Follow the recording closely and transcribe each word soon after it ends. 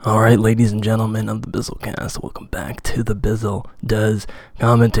Alright, ladies and gentlemen of the Bizzlecast, welcome back to the Bizzle Does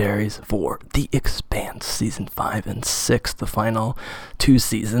commentaries for The Expanse Season 5 and 6, the final 2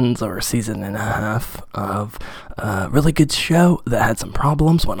 seasons, or a season and a half, of a really good show that had some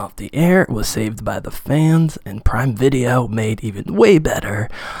problems, went off the air, was saved by the fans, and Prime Video made even way better,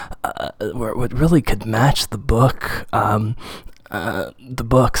 where it really could match the book. The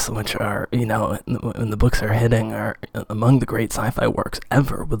books, which are, when the books are hitting, are among the great sci-fi works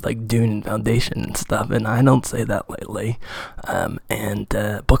ever, with like Dune and Foundation and stuff, and I don't say that lightly.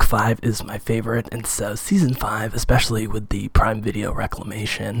 Book 5 is my favorite, and so Season 5, especially with the Prime Video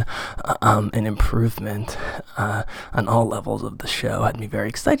reclamation, and improvement on all levels of the show, had me very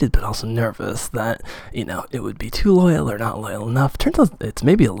excited, but also nervous that, it would be too loyal or not loyal enough. Turns out it's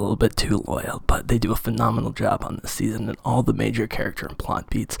maybe a little bit too loyal, but they do a phenomenal job on this season, and all the major character and plot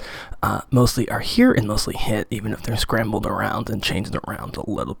beats mostly are here and mostly hit, even if they're scrambled around and changed around a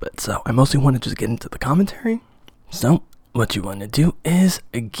little bit. So I mostly want to just get into the commentary. So what you want to do is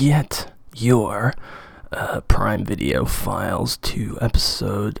get your Prime Video files to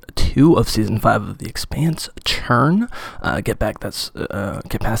episode 2 of season 5 of The Expanse, Churn. Get past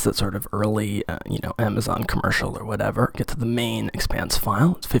that sort of early, Amazon commercial or whatever. Get to the main Expanse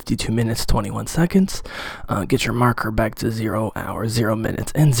file. It's 52 minutes, 21 seconds. Get your marker back to 0 hours, 0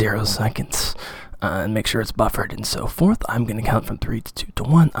 minutes, and 0 seconds. And make sure it's buffered and so forth. I'm going to count from 3 to 2 to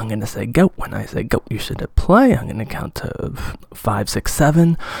 1. I'm going to say go. When I say go, you should hit play. I'm going to count to 5, 6,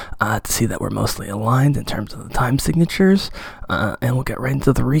 7 to see that we're mostly aligned in terms of the time signatures. And we'll get right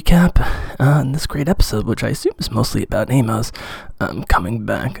into the recap in this great episode, which I assume is mostly about Amos coming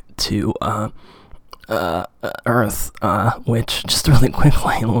back to Earth, which, just really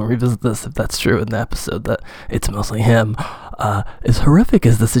quickly, and we'll revisit this if that's true in the episode, that it's mostly him, as horrific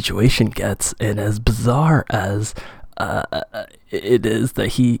as the situation gets, and as bizarre as it is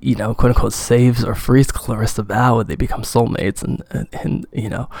that he, quote-unquote, saves or frees Clarissa Vow, and they become soulmates, and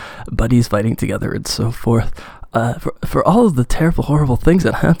buddies fighting together and so forth. For all of the terrible, horrible things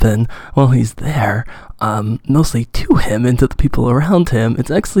that happen while he's there, mostly to him and to the people around him,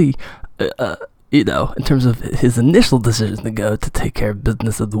 it's actually in terms of his initial decision to go to take care of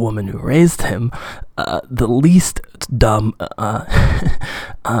business of the woman who raised him, the least dumb,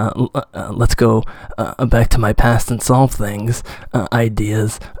 let's go back to my past and solve things,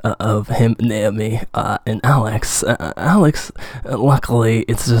 ideas of him, Naomi, and Alex. Alex, luckily,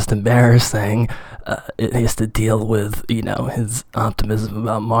 it's just embarrassing. He has to deal with, his optimism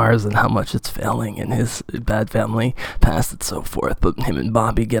about Mars and how much it's failing and his bad family past and so forth. But him and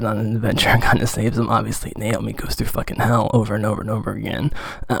Bobby get on an adventure and kind of saves him. Obviously, Naomi goes through fucking hell over and over and over again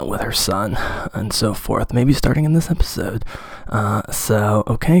with her son and so forth. Maybe starting in this episode.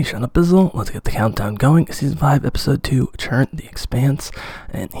 Okay, shut up, Bizzle. Let's get the countdown going. Season 5, Episode 2, Churn, The Expanse.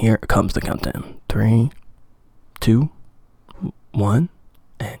 And here comes the countdown. 3, 2, 1,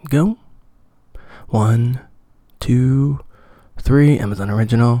 and go. 1, 2, 3, Amazon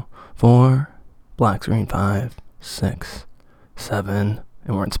Original, 4, black screen, 5, 6, 7,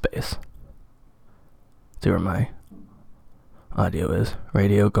 and we're in space. See where my audio is.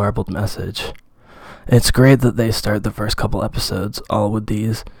 Radio garbled message. It's great that they start the first couple episodes all with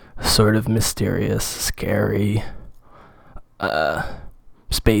these sort of mysterious, scary,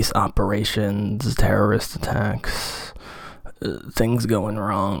 space operations, terrorist attacks, things going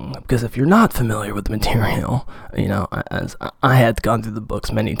wrong. Because if you're not familiar with the material, as I had gone through the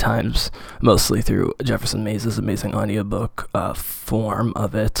books many times, mostly through Jefferson Mays' amazing audiobook form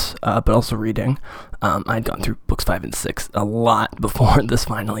of it, but also reading. I'd gone through books 5 and 6 a lot before this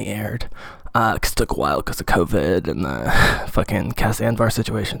finally aired. Cause it took a while because of COVID and the fucking Cassie Anvar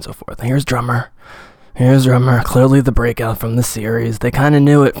situation and so forth. And here's Drummer. Clearly the breakout from the series. They kind of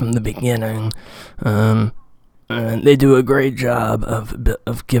knew it from the beginning. And they do a great job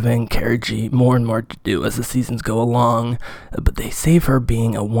of giving Kara-Ji more and more to do as the seasons go along, but they save her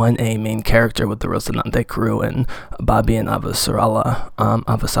being a 1A main character with the Rocinante crew and Bobby and Avasarala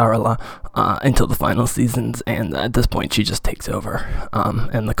until the final seasons, and at this point she just takes over,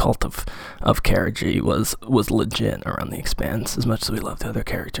 and the cult of Kara-Ji was legit around The Expanse, as much as we love the other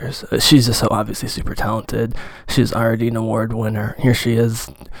characters. She's just so obviously super talented. She's already an award winner. Here she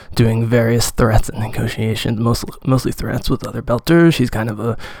is doing various threats and negotiations, mostly threats with other Belters. She's kind of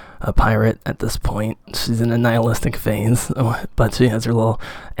a pirate at this point. She's in a nihilistic phase, but she has her little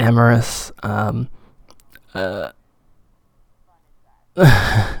amorous,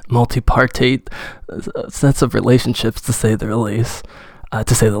 multipartite sets of relationships, to say the least.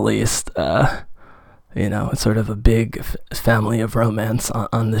 It's sort of a big family of romance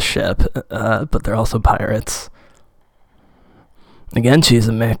on the ship, but they're also pirates. Again, she's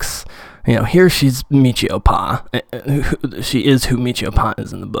a mix. Here she's Michio Pa. She is who Michio Pa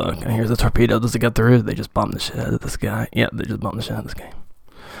is in the book. And here's a torpedo. Does it get through? They just bomb the shit out of this guy. Yeah, they just bomb the shit out of this guy.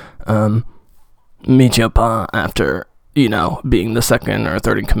 Michio Pa, after, being the second or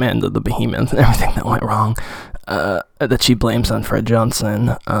third in command of the Behemoth and everything that went wrong, that she blames on Fred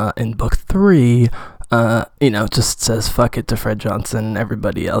Johnson, in book 3, just says fuck it to Fred Johnson and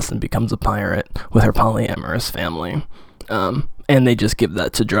everybody else and becomes a pirate with her polyamorous family. And they just give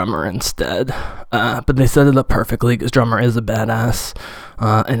that to Drummer instead. But they set it up perfectly because Drummer is a badass.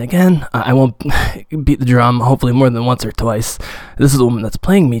 And again, I won't beat the drum hopefully more than once or twice. This is the woman that's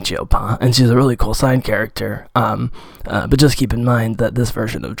playing Michio Pa, and she's a really cool side character. But just keep in mind that this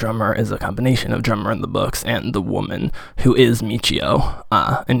version of Drummer is a combination of Drummer in the books and the woman who is Michio,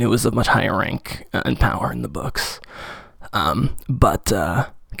 and who is of much higher rank and power in the books. But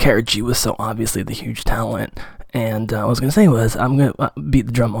Karaji was so obviously the huge talent. And what I was going to say was, I'm going to beat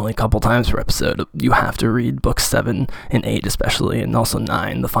the drum only a couple times per episode. You have to read books 7 and 8 especially, and also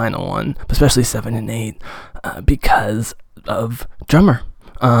 9, the final one, but especially 7 and 8, because of Drummer,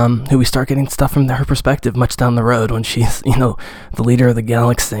 who we start getting stuff from her perspective much down the road when she's, the leader of the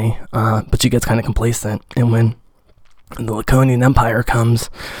galaxy, but she gets kind of complacent, and when the Laconian Empire comes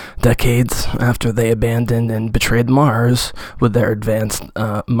decades after they abandoned and betrayed Mars with their advanced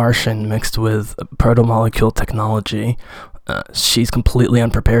Martian mixed with proto-molecule technology. She's completely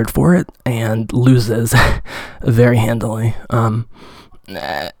unprepared for it and loses very handily.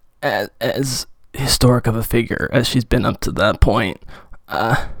 As historic of a figure as she's been up to that point,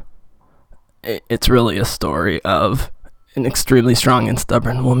 it's really a story of an extremely strong and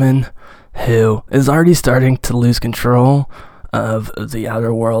stubborn woman who is already starting to lose control of the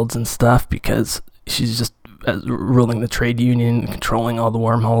outer worlds and stuff because she's just ruling the trade union, controlling all the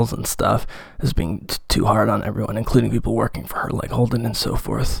wormholes and stuff, is being too hard on everyone, including people working for her like Holden and so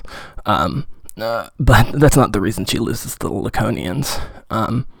forth. But that's not the reason she loses to the Laconians.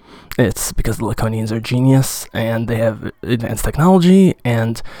 It's because the Laconians are genius and they have advanced technology,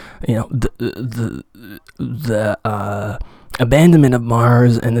 and the abandonment of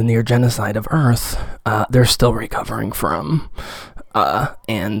Mars and the near genocide of Earth, they're still recovering from.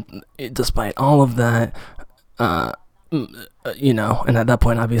 And despite all of that, and at that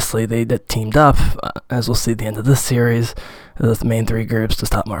point, obviously, they teamed up, as we'll see at the end of this series, the main 3 groups to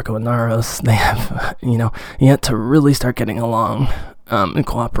stop Marco and Naros. They have, yet to really start getting along. And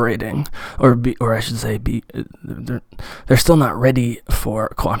cooperating, or I should say, they're still not ready for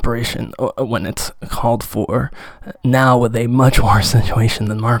cooperation when it's called for. Now, with a much worse situation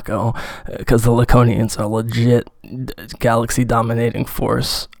than Marco, because the Laconians are a legit galaxy-dominating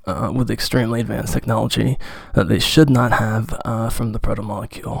force with extremely advanced technology that they should not have from the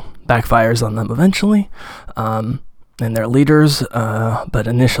proto-molecule. Backfires on them eventually, and their leaders, but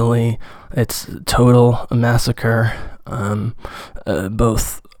initially it's total massacre.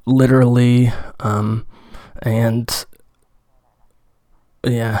 Both literally, and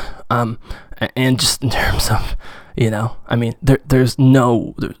just in terms of, here's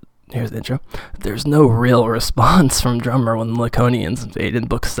the intro. There's no real response from Drummer when the Laconians invade in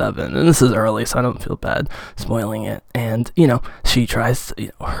book 7, and this is early, so I don't feel bad spoiling it. And she tries.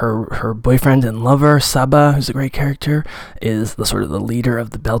 Her boyfriend and lover Saba, who's a great character, is the sort of the leader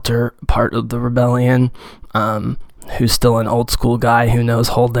of the Belter part of the rebellion. Who's still an old school guy who knows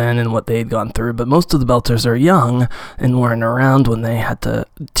Holden and what they'd gone through, but most of the Belters are young and weren't around when they had to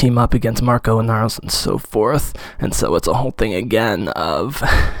team up against Marco and Naros and so forth, and so it's a whole thing again of,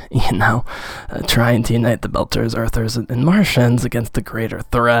 trying to unite the Belters, Earthers, and Martians against the greater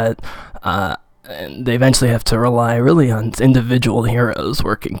threat, and they eventually have to rely really on individual heroes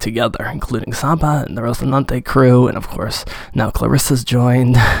working together, including Saba and the Rocinante crew, and of course now Clarissa's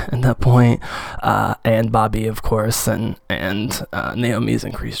joined at that point, and Bobby, of course, and Naomi's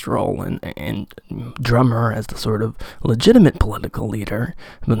increased role, and Drummer as the sort of legitimate political leader,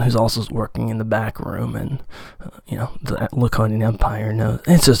 but who's also working in the back room, and the Laconian Empire knows.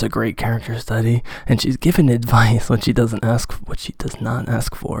 It's just a great character study, and she's given advice what she does not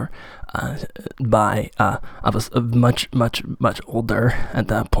ask for. By much older at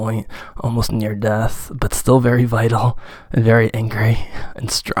that point, almost near death, but still very vital and very angry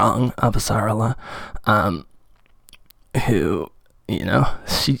and strong Avasarala, who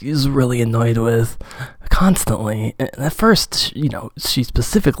she's really annoyed with constantly. And at first, she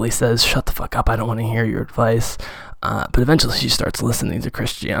specifically says, "Shut the fuck up! I don't want to hear your advice." But eventually, she starts listening to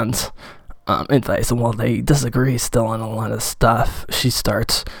Christian's advice, and while they disagree still on a lot of stuff, she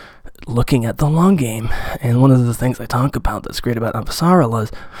starts looking at the long game. And one of the things I talk about that's great about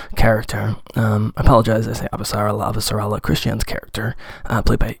Avasarala's character, I apologize, I say Avasarala, Christian's character,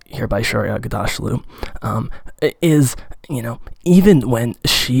 played by Shohreh Aghdashloo, is, even when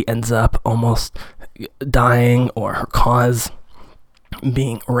she ends up almost dying or her cause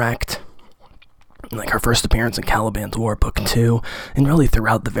being wrecked, like her first appearance in Caliban's War, Book 2, and really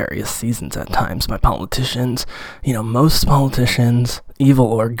throughout the various seasons at times by politicians. Most politicians, evil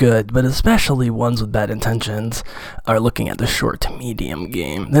or good, but especially ones with bad intentions, are looking at the short to medium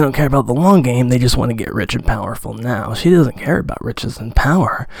game. They don't care about the long game, they just want to get rich and powerful now. She doesn't care about riches and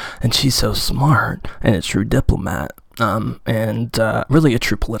power, and she's so smart and a true diplomat. And really a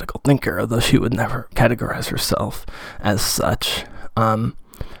true political thinker, although she would never categorize herself as such.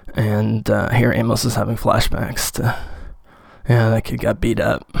 And here Amos is having flashbacks to, that kid got beat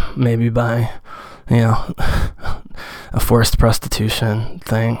up, maybe by, a forced prostitution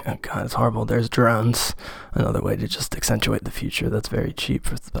thing. Oh God, it's horrible. There's drones, another way to just accentuate the future. That's very cheap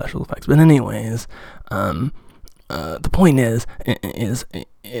for special effects. But anyways, the point is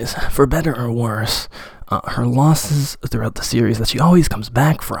for better or worse, her losses throughout the series that she always comes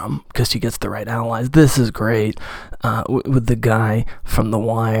back from because she gets the right allies. This is great with the guy from The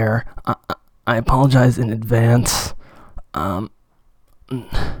Wire. I apologize in advance. Frankie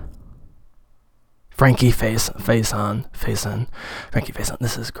Faison. Frankie Faison.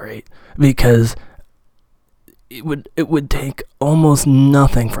 This is great because it would take almost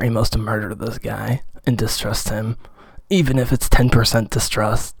nothing for Amos to murder this guy and distrust him. Even if it's 10%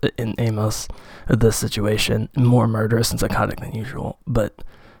 distrust in Amos of this situation, more murderous and psychotic than usual. But,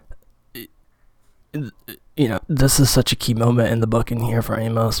 this is such a key moment in the book in here for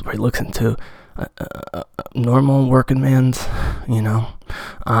Amos, where he looks into a normal working man's,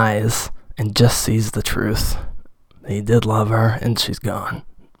 eyes and just sees the truth. He did love her, and she's gone.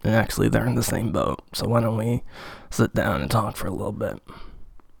 And actually, they're in the same boat. So why don't we sit down and talk for a little bit?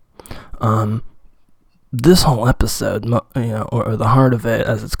 This whole episode, or the heart of it,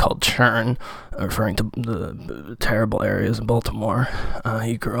 as it's called, Churn, referring to the terrible areas in Baltimore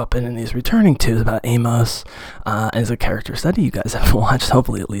he grew up in, and he's returning to, is about Amos as a character study you guys have watched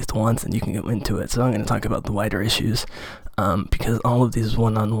hopefully at least once, and you can go into it. So I'm going to talk about the wider issues, because all of these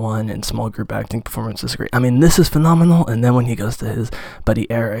one-on-one and small group acting performances are great. I mean, this is phenomenal, and then when he goes to his buddy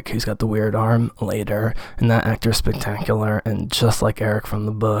Eric, who's got the weird arm later, and that actor's spectacular, and just like Eric from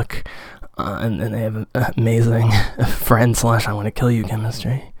the book. And they have amazing friend / I want to kill you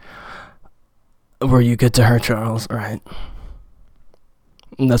chemistry. Were you good to her, Charles? Right.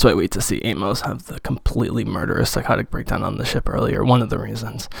 And that's why I wait to see Amos have the completely murderous psychotic breakdown on the ship earlier. One of the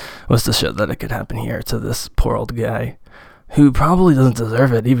reasons was to show that it could happen here to this poor old guy who probably doesn't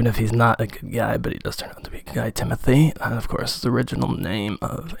deserve it, even if he's not a good guy, but he does turn out to be a good guy. Timothy, and of course, the original name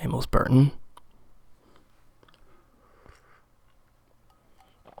of Amos Burton.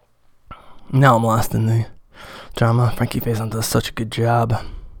 Now I'm lost in the drama. Frankie Faison does such a good job.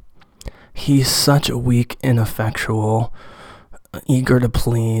 He's such a weak, ineffectual, eager to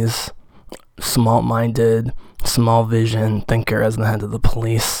please, small-minded, small-vision thinker as the head of the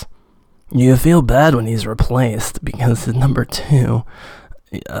police. You feel bad when he's replaced because his number 2,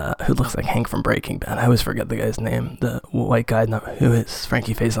 who looks like Hank from Breaking Bad, I always forget the guy's name, the white guy who is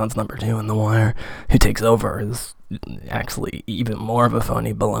Frankie Faison's number 2 in The Wire, who takes over, is actually even more of a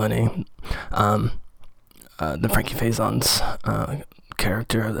phony baloney than Frankie Faison's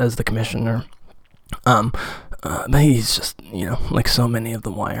character as the commissioner. But he's just, like so many of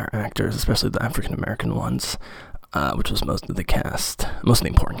the Wire actors, especially the African American ones, which was most of the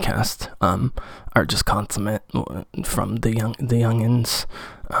important cast, are just consummate, from the youngins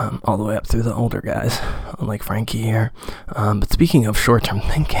all the way up through the older guys, like Frankie here. But speaking of short-term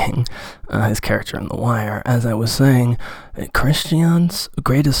thinking, his character in The Wire, as I was saying, Christian's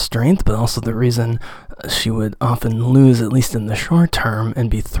greatest strength, but also the reason she would often lose, at least in the short term, and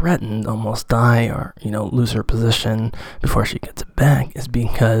be threatened, almost die, or, lose her position before she gets it back, is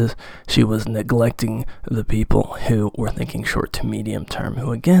because she was neglecting the people who were thinking short to medium term,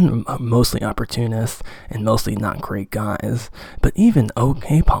 who again are mostly opportunists and mostly not great guys, but even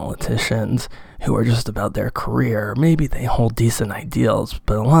okay politicians who are just about their career. Maybe they hold decent ideals,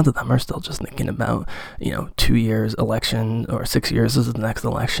 but a lot of them are still just thinking about, 2 years election or 6 years is the next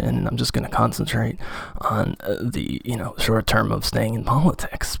election, and I'm just going to concentrate on the, short term of staying in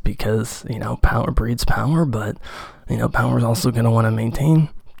politics because, power breeds power, but, power is also going to want to maintain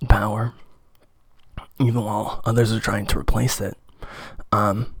power even while others are trying to replace it.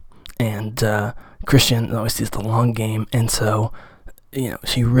 Christian always sees the long game, and so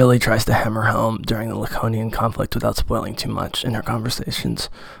she really tries to hammer home during the Laconian conflict without spoiling too much in her conversations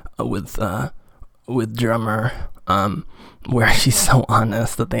with Drummer, where she's so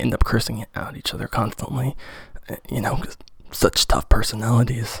honest that they end up cursing out each other constantly. You know, 'cause such tough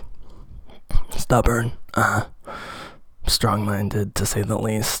personalities, stubborn, strong-minded to say the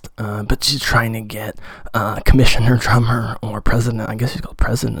least. But she's trying to get Commissioner Drummer, or President, I guess she's called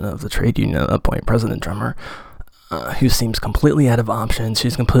President of the trade union at that point, President Drummer, who seems completely out of options.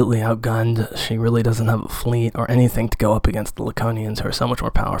 She's completely outgunned. She really doesn't have a fleet or anything to go up against the Laconians, who are so much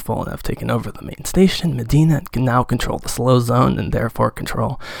more powerful and have taken over the main station, Medina, and can now control the slow zone and therefore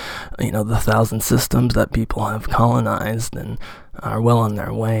control, the 1,000 systems that people have colonized and are well on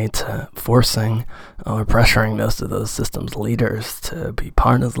their way to forcing or pressuring most of those systems leaders to be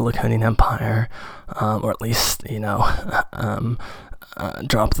part of the Laconian Empire, or at least,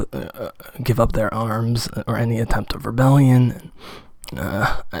 give up their arms or any attempt of rebellion.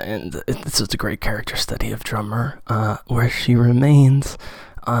 And it's just a great character study of Drummer, where she remains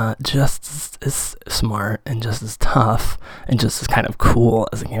just as smart and just as tough and just as kind of cool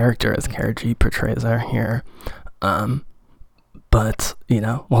as a character as Cara G portrays her here. But,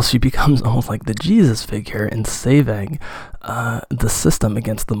 while she becomes almost like the Jesus figure in saving the system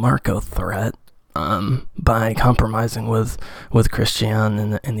against the Marco threat, by compromising with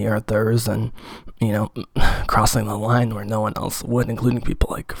Christian and the Arthurs, and crossing the line where no one else would, including people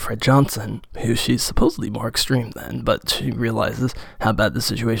like Fred Johnson, who she's supposedly more extreme than, but she realizes how bad the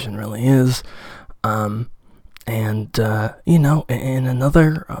situation really is. In another,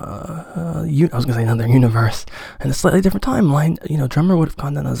 another universe, and a slightly different timeline, Drummer would have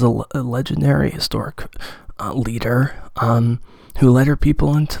gone down as a legendary historic leader, who led her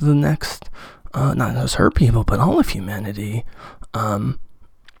people into the next, not just her people, but all of humanity,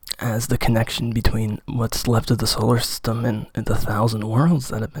 as the connection between what's left of the solar system and the 1,000 worlds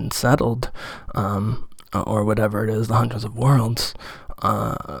that have been settled, or whatever it is, the hundreds of worlds,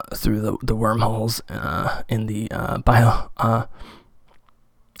 through the wormholes in the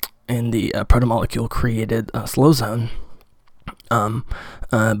protomolecule created slow zone.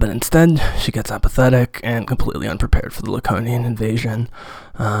 But instead, she gets apathetic and completely unprepared for the Laconian invasion.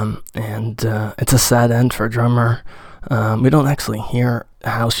 And it's a sad end for Drummer. We don't actually hear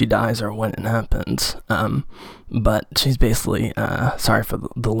how she dies or when it happens. But she's basically, sorry for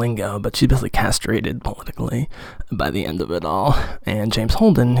the lingo, but she's basically castrated politically by the end of it all. And James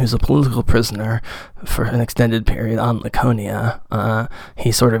Holden, who's a political prisoner for an extended period on Laconia,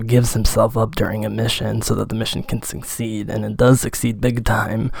 he sort of gives himself up during a mission so that the mission can succeed. And it does succeed big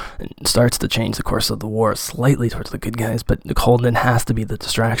time. It starts to change the course of the war slightly towards the good guys, but Holden has to be the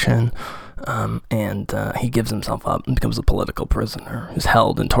distraction. And he gives himself up and becomes a political prisoner who's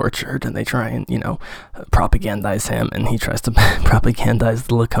held and tortured, and they try and, propagandize him, and he tries to propagandize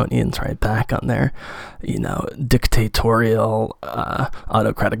the Laconians right back on their, dictatorial,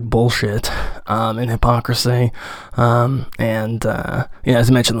 autocratic bullshit, and hypocrisy. As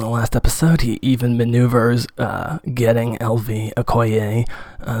I mentioned in the last episode, he even maneuvers getting Elvie Okoye,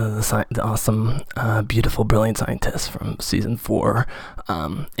 the awesome, beautiful, brilliant scientist from season 4,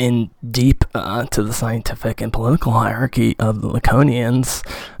 in deep to the scientific and political hierarchy of the Laconians,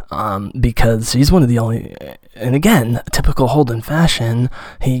 because she's one of the only, and again, typical Holden fashion,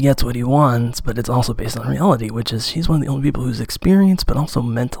 he gets what he wants, but it's also based on reality, which is she's one of the only people who's experienced, but also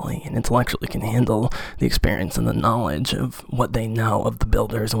mentally and intellectually can handle the experience and the knowledge of what they know of the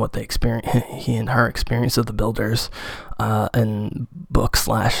Builders and what they experience, he and her experience of the Builders, in book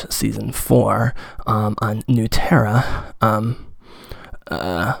 / season 4, on New Terra.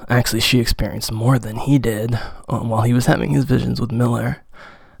 Actually, she experienced more than he did while he was having his visions with Miller.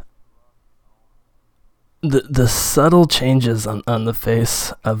 The subtle changes on the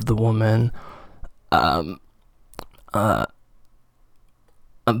face of the woman, of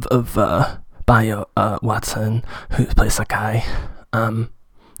Bayo Watson, who plays Sakai, with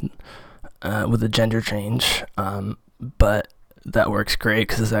a gender change, but that works great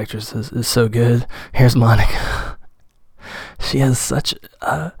because this actress is so good. Here's Monica. She has such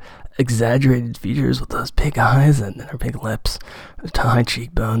exaggerated features with those big eyes and her big lips, high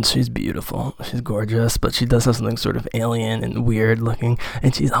cheekbones. She's beautiful. She's gorgeous, but she does have something sort of alien and weird looking,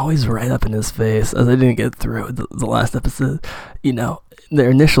 and she's always right up in his face. As I didn't get through the last episode, their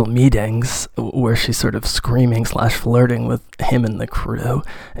initial meetings where she's sort of screaming / flirting with him and the crew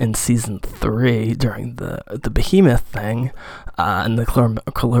in season 3 during the Behemoth thing, and the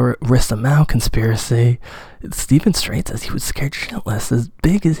Clarissa Mao conspiracy. Stephen Strait says he was scared shitless. As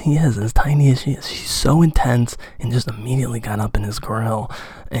big as he is, as tiny as she is, she's so intense, and just immediately got up in his grill.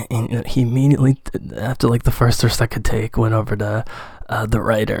 And he immediately, after like the first or second take, went over to the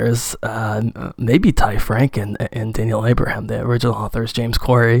writers, maybe Ty Frank and Daniel Abraham, the original authors, James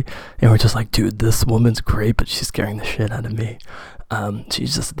Corey, and we're just like, dude, this woman's great, but she's scaring the shit out of me.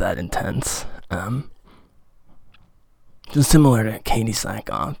 She's just that intense. Just similar to Katie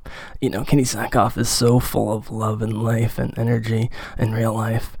Sackhoff. Katie Sackhoff is so full of love and life and energy in real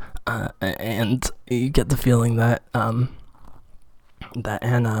life, and you get the feeling that Anna.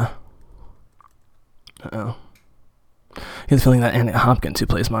 You get the feeling that Anna Hopkins, who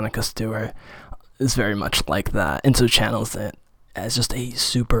plays Monica Stewart, is very much like that, and so channels it as just a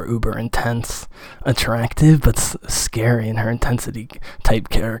super uber intense, attractive but scary in her intensity type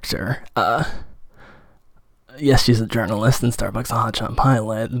character. Yes, she's a journalist and Starbucks a hotshot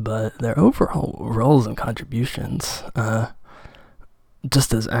pilot, but their overall roles and contributions,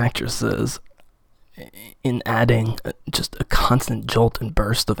 just as actresses, in adding just a constant jolt and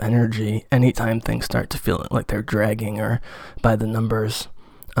burst of energy anytime things start to feel like they're dragging or by the numbers,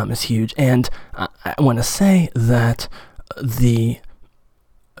 is huge. And I want to say that the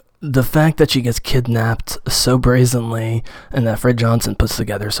fact that she gets kidnapped so brazenly and that Fred Johnson puts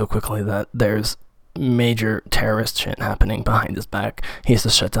together so quickly that there's major terrorist shit happening behind his back. He has to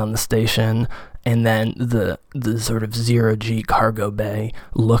shut down the station, and then the sort of zero-G cargo bay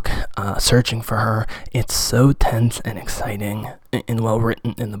look searching for her. It's so tense and exciting and well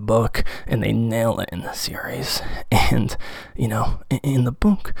written in the book, and they nail it in the series. And in the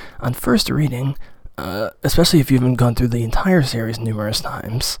book, on first reading, especially if you haven't gone through the entire series numerous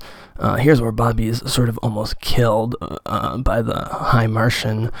times, here's where Bobby is sort of almost killed by the High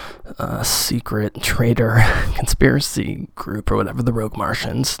Martian secret traitor conspiracy group or whatever, the Rogue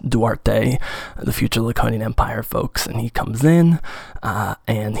Martians, Duarte, the future Laconian Empire folks, and he comes in,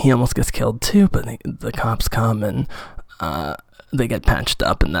 and he almost gets killed too, but the cops come and they get patched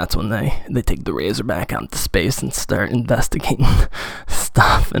up, and that's when they take the Razorback out into space and start investigating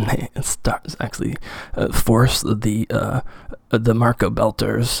stuff, and they start actually force the Marco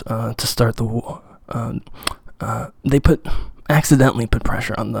Belters to start the war. They accidentally put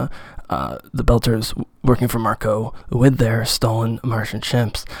pressure on the Belters working for Marco with their stolen Martian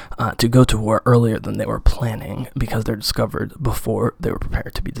ships to go to war earlier than they were planning, because they're discovered before they were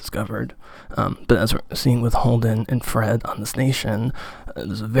prepared to be discovered. But as we're seeing with Holden and Fred on the station,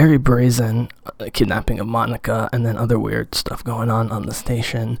 there's a very brazen kidnapping of Monica and then other weird stuff going on the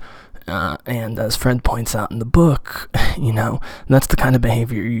station. And as Fred points out in the book, that's the kind of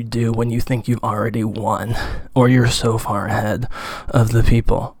behavior you do when you think you've already won, or you're so far ahead of the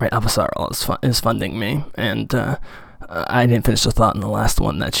people. Right, Avasarala is funding me, and I didn't finish the thought in the last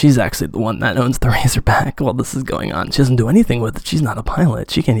one that she's actually the one that owns the Razorback while this is going on. She doesn't do anything with it. She's not a pilot.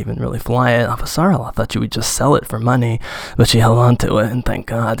 She can't even really fly it. Avasarala thought she would just sell it for money, but she held on to it, and thank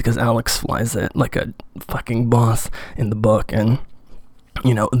God, because Alex flies it like a fucking boss in the book. And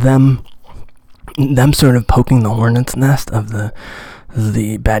them sort of poking the hornet's nest of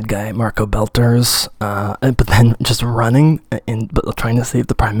the bad guy Marco Belters, but then just running but trying to save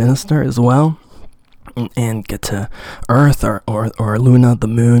the Prime Minister as well, and get to Earth or Luna, the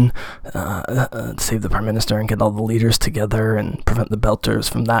moon, save the Prime Minister and get all the leaders together and prevent the Belters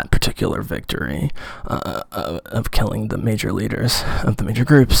from that particular victory of killing the major leaders of the major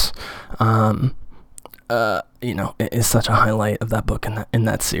groups. It is such a highlight of that book in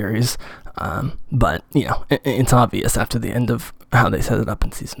that series. But it's obvious after the end of how they set it up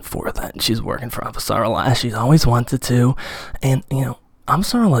in season 4 that she's working for Avasarala as she's always wanted to. And,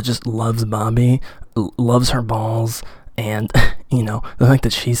 Avasarala just loves Bobby, loves her balls, and, the fact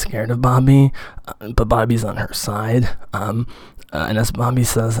that she's scared of Bobby, but Bobby's on her side. And as Bobby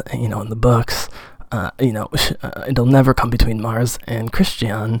says, in the books, it'll never come between Mars and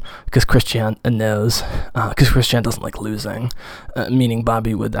Christian, because Christian knows, because Christian doesn't like losing, meaning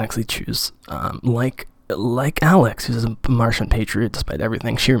Bobby would actually choose, like Alex, who's a Martian patriot despite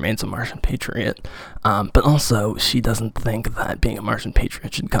everything. She remains a Martian patriot, but also she doesn't think that being a Martian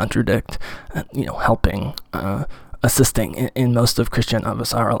patriot should contradict, helping, assisting in most of Christian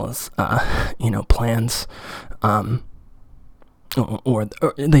Avasarala's, plans, or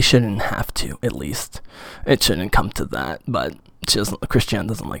they shouldn't have to, at least. It shouldn't come to that, but Christian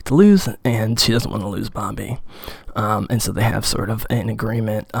doesn't like to lose, and she doesn't want to lose Bobby. And so they have sort of an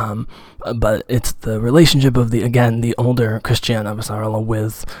agreement, but it's the relationship of the older Christian Avasarala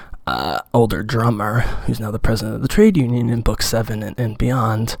with older Drummer, who's now the president of the trade union in book 7 and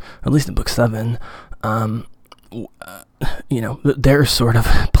beyond, or at least in book 7. They're sort of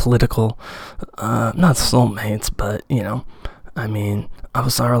political, not soulmates, but,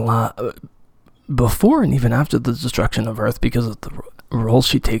 Avasarala, before and even after the destruction of Earth because of the role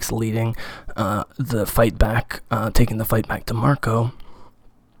she takes leading the fight back, taking the fight back to Marco.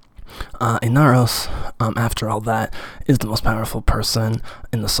 Inaros, after all that, is the most powerful person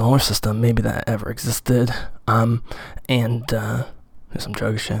in the solar system, maybe that ever existed. And there's some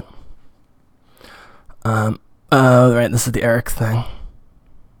drug shit. Right, this is the Eric thing.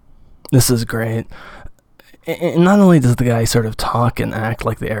 This is great. And not only does the guy sort of talk and act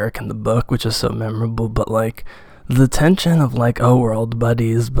like the Eric in the book, which is so memorable, but like the tension of like, oh, we're old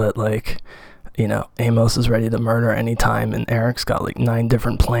buddies, but like, you know, Amos is ready to murder anytime, and Eric's got like 9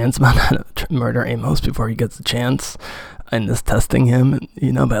 different plans about how to murder Amos before he gets a chance, and is testing him,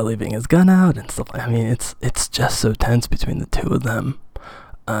 you know, by leaving his gun out and stuff. I mean, it's just so tense between the two of them,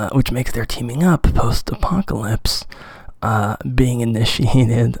 which makes their teaming up post-apocalypse being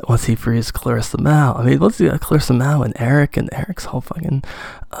initiated once he frees Clarissa Mao. I mean, once you got Clarissa Mao and Eric's whole fucking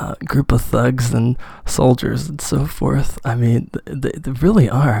group of thugs and soldiers and so forth, I mean, they really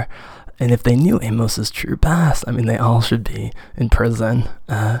are. And if they knew Amos's true past, I mean, they all should be in prison.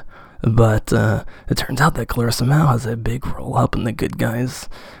 But it turns out that Clarissa Mao has a big role helping the good guys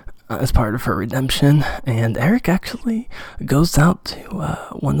as part of her redemption. And Eric actually goes out to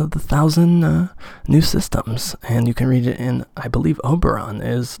one of the 1,000 new systems. And you can read it in, I believe, Oberon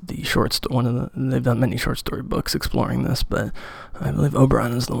is the short story. They've done many short story books exploring this, but I believe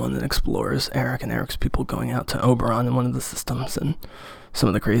Oberon is the one that explores Eric and Eric's people going out to Oberon in one of the systems and some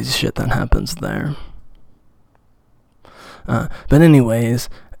of the crazy shit that happens there. But anyways,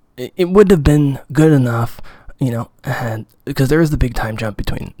 it would have been good enough, you know, because there is the big time jump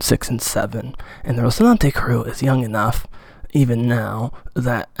between 6 and 7, and the Rocinante crew is young enough, even now,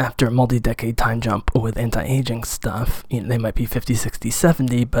 that after a multi-decade time jump with anti-aging stuff, you know, they might be 50, 60,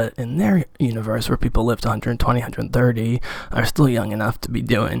 70, but in their universe where people lived 120, 130, are still young enough to be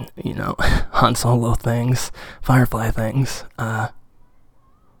doing, you know, Han Solo things, Firefly things.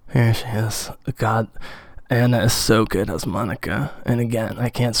 Here she is. God, Anna is so good as Monica. And again, I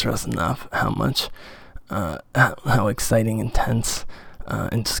can't stress enough how much, how exciting, intense,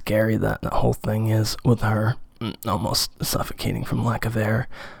 and scary that whole thing is with her almost suffocating from lack of air,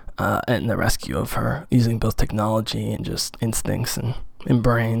 and the rescue of her using both technology and just instincts and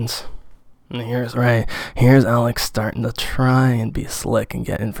brains. And here's Alex starting to try and be slick and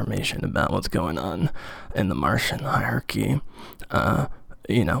get information about what's going on in the Martian hierarchy.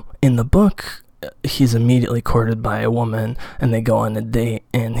 You know, in the book, he's immediately courted by a woman, and they go on a date,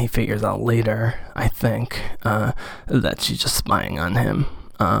 and he figures out later, I think, that she's just spying on him.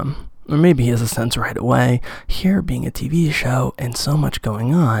 Or maybe he has a sense right away. Here, being a TV show and so much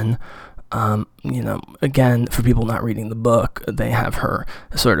going on, you know, again, for people not reading the book, they have her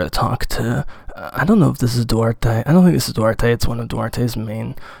sort of talk to, I don't know if this is Duarte. I don't think this is Duarte. It's one of Duarte's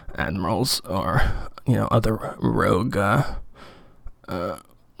main admirals, or, you know, other rogue,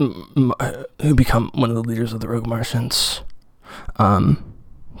 who become one of the leaders of the Rogue Martians,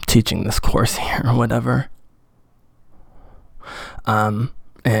 teaching this course here or whatever.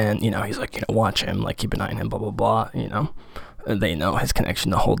 And, you know, he's like, you know, watch him, like, keep an eye on him, blah, blah, blah, you know. They know his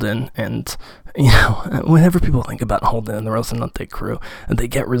connection to Holden, and, you know, whenever people think about Holden and the Rocinante crew, they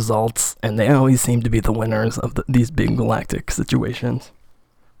get results, and they always seem to be the winners of these big galactic situations.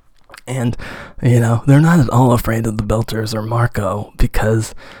 And, you know, they're not at all afraid of the Belters or Marco,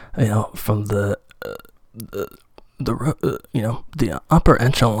 because, you know, from the upper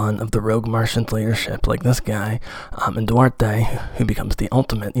echelon of the Rogue Martian leadership, like this guy, and Duarte, who becomes the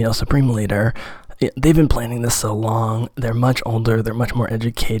ultimate, you know, supreme leader, they've been planning this so long. They're much older, they're much more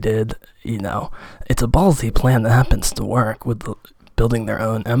educated, you know. It's a ballsy plan that happens to work with building their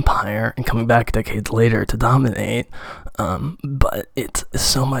own empire and coming back decades later to dominate. But it's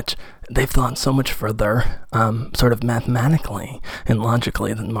so much, they've gone so much further, sort of mathematically and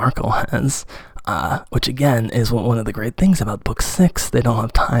logically than Marco has. Which again is one of the great things about Book 6. They don't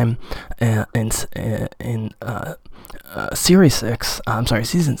have time in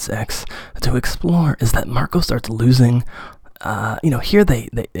Season 6 to explore, is that Marco starts losing, you know, here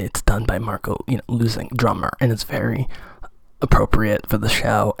it's done by Marco, you know, losing Drummer, and it's very appropriate for the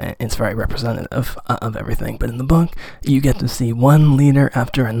show, and it's very representative of everything. But in the book, you get to see one leader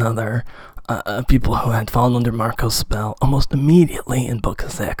after another, people who had fallen under Marco's spell almost immediately in Book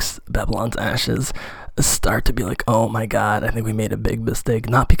 6, Babylon's Ashes, start to be like, oh my god, I think we made a big mistake,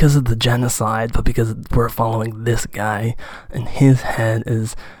 not because of the genocide, but because we're following this guy, and his head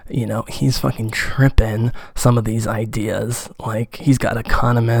is, you know, he's fucking tripping some of these ideas. Like, he's got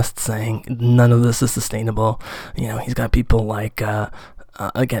economists saying none of this is sustainable. You know, he's got people like,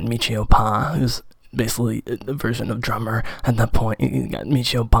 again, Michio Pa, who's basically a version of Drummer at that point. You got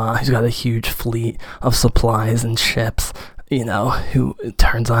Michio Pa, who's got a huge fleet of supplies and ships, who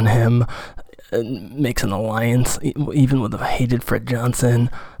turns on him, makes an alliance, even with a hated Fred Johnson.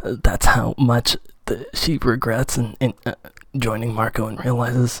 That's how much she regrets and joining Marco and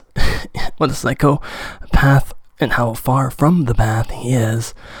realizes what a psychopath and how far from the path he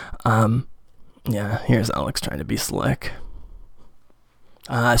is. Here's Alex trying to be slick.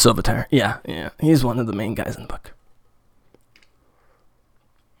 Silvertear, yeah, he's one of the main guys in the book.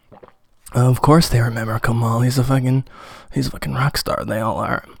 Of course they remember Kamal. He's a fucking rock star. They all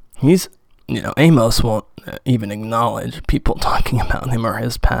are. Amos won't even acknowledge people talking about him or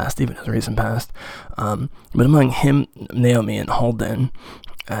his past, even his recent past. But among him, Naomi, and Holden,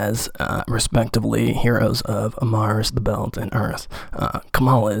 as respectively heroes of Mars, the Belt, and Earth,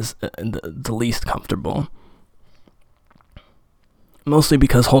 Kamal is the least comfortable. Mostly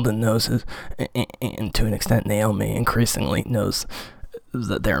because Holden knows, and to an extent Naomi increasingly knows,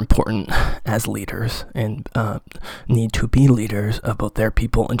 that they're important as leaders and need to be leaders of both their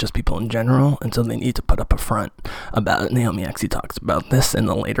people and just people in general, and so they need to put up a front about it. Naomi actually talks about this in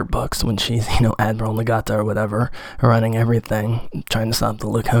the later books when she's, Admiral Nagata or whatever, running everything, trying to stop the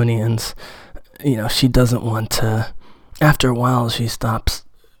Laconians. She doesn't want to. After a while, she stops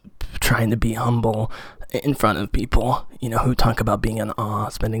trying to be humble in front of people, who talk about being in awe,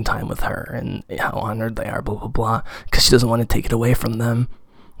 spending time with her, and how honored they are, blah, blah, blah, because she doesn't want to take it away from them.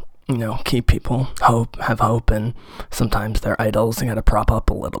 Keep people have hope, and sometimes their idols they gotta prop up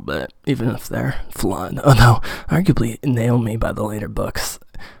a little bit, even if they're flawed. Although, arguably, Naomi, by the later books,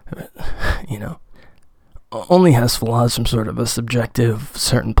 only has flaws from sort of a subjective,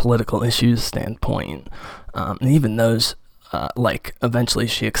 certain political issues standpoint, and even those, eventually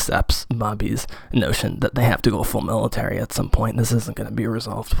she accepts Bobby's notion that they have to go full military at some point. This isn't going to be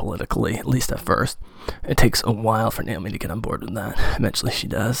resolved politically, at least at first. It takes a while for Naomi to get on board with that. Eventually she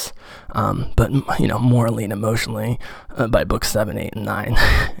does. But morally and emotionally, by books 7, 8, and 9,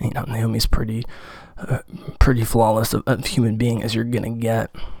 Naomi's pretty flawless of human being as you're going to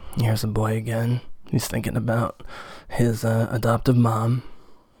get. Here's a boy again. He's thinking about his adoptive mom,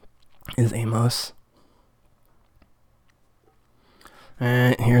 is Amos.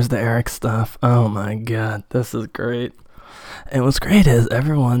 Alright, here's the Eric stuff. Oh my god, this is great. And what's great is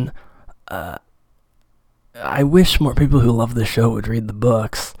everyone, I wish more people who love the show would read the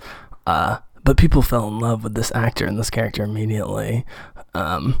books, but people fell in love with this actor and this character immediately,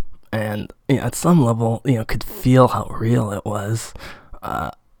 and at some level, could feel how real it was,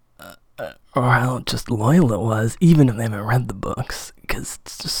 or how just loyal it was, even if they haven't read the books, because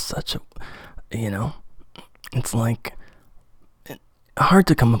it's just such a, it's like, hard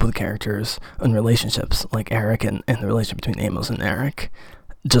to come up with characters and relationships like Eric and the relationship between Amos and Eric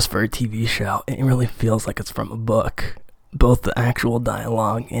just for a TV show. It really feels like it's from a book, both the actual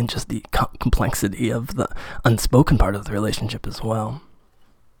dialogue and just the complexity of the unspoken part of the relationship as well,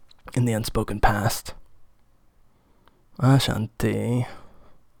 in the unspoken past. Shanti.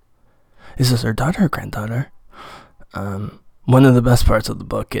 Is this her daughter or granddaughter? One of the best parts of the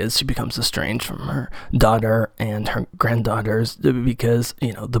book is she becomes estranged from her daughter and her granddaughters because,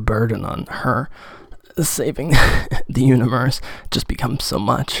 the burden on her saving the universe just becomes so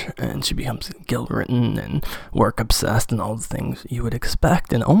much, and she becomes guilt-ridden and work-obsessed and all the things you would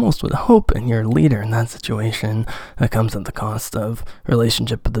expect and almost would hope in your leader in that situation. That comes at the cost of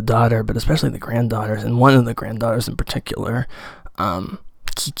relationship with the daughter, but especially the granddaughters, and one of the granddaughters in particular,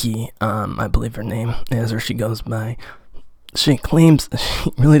 Kiki, I believe her name is, or she goes by. She claims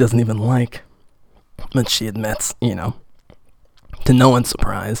she really doesn't even like, but she admits, to no one's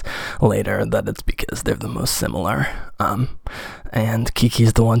surprise later, that it's because they're the most similar. And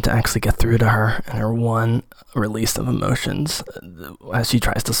Kiki's the one to actually get through to her, and her one release of emotions as she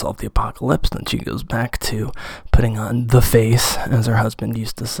tries to solve the apocalypse. Then she goes back to putting on the face, as her husband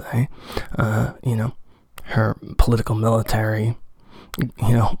used to say. Her political military,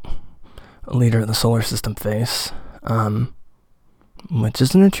 leader of the solar system face. Which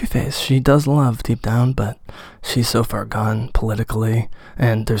isn't her true face. She does love deep down, but she's so far gone politically,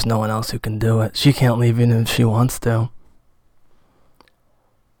 and there's no one else who can do it. She can't leave even if she wants to.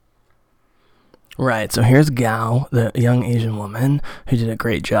 Right, so here's Gao, the young Asian woman who did a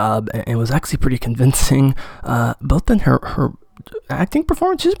great job and was actually pretty convincing, both in her acting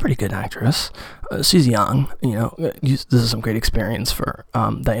performance. She's a pretty good actress. She's young, this is some great experience for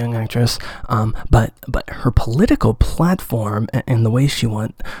that young actress, but her political platform and the way she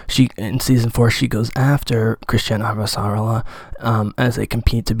in season 4 she goes after Cristiano Avasarala as they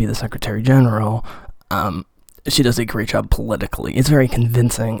compete to be the Secretary General, she does a great job politically. It's very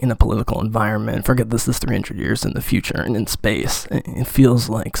convincing in a political environment. Forget this is 300 years in the future and in space. It feels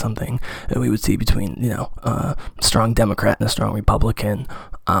like something that we would see between, a strong Democrat and a strong Republican,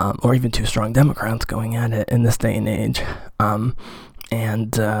 or even two strong Democrats going at it in this day and age.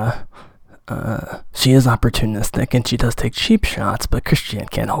 She is opportunistic and she does take cheap shots, but Christian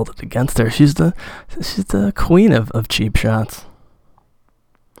can't hold it against her. She's the queen of cheap shots.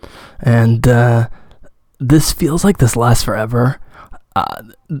 And this feels like this lasts forever.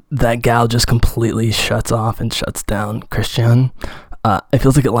 That Gal just completely shuts off and shuts down Christian. It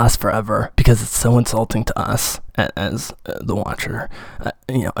feels like it lasts forever because it's so insulting to us as the watcher.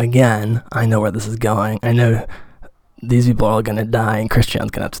 Again, I know where this is going. I know these people are all going to die and Christian's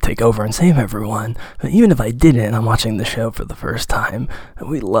going to have to take over and save everyone. But even if I didn't, I'm watching the show for the first time.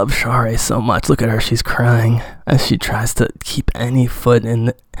 We love Shari so much. Look at her. She's crying as she tries to keep any foot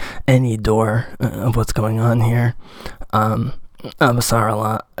in any door of what's going on here.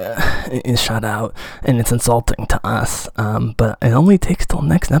 Avasarala is shut out, and it's insulting to us. But it only takes till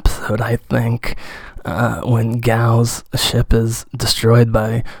next episode, I think, when Gao's ship is destroyed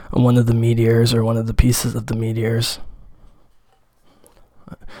by one of the meteors or one of the pieces of the meteors.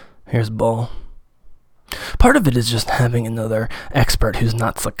 Here's Bull. Part of it is just having another expert who's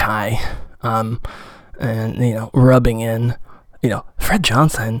not Sakai, and rubbing in. Fred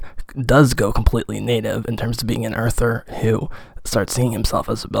Johnson does go completely native in terms of being an earther who starts seeing himself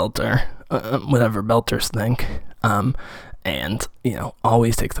as a belter, whatever belters think, and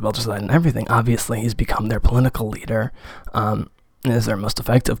always takes the belter side and everything. Obviously, he's become their political leader, and is their most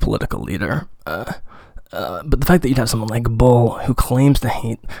effective political leader. But the fact that you'd have someone like Bull who claims to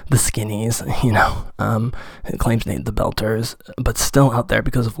hate the skinnies, who claims to hate the belters, but still out there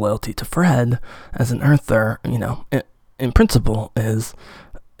because of loyalty to Fred as an earther, in principle is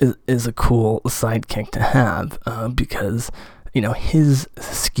a cool sidekick to have, because his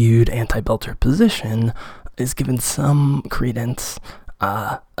skewed anti-belter position is given some credence,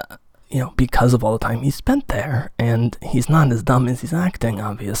 because of all the time he spent there, and he's not as dumb as he's acting,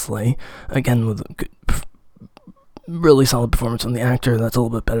 obviously. Again, with a good, really solid performance from the actor, that's a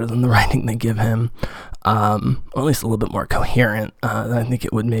little bit better than the writing they give him, or at least a little bit more coherent than I think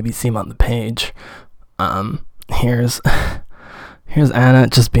it would maybe seem on the page. Here's Anna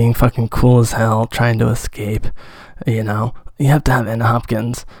just being fucking cool as hell, trying to escape. You have to have Anna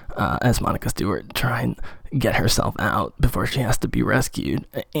Hopkins as Monica Stewart try and get herself out before she has to be rescued.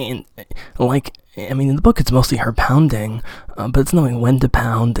 And in the book it's mostly her pounding, but it's knowing when to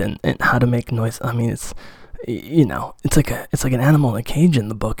pound and how to make noise. It's it's like an animal in a cage in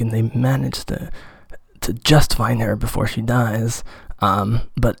the book, and they manage to just find her before she dies.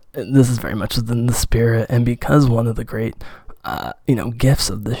 But this is very much within the spirit, and because one of the great gifts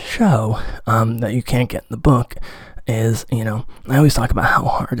of the show that you can't get in the book is, I always talk about how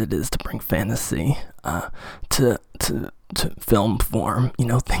hard it is to bring fantasy to film form.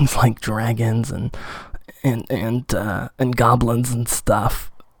 Things like dragons and goblins and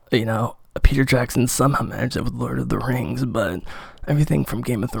stuff. Peter Jackson somehow managed it with Lord of the Rings, but everything from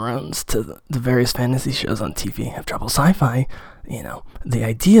Game of Thrones to the various fantasy shows on TV have trouble. Sci-fi, the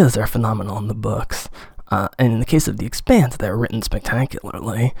ideas are phenomenal in the books. And in the case of The Expanse, they're written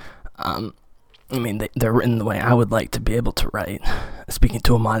spectacularly. They're written the way I would like to be able to write, speaking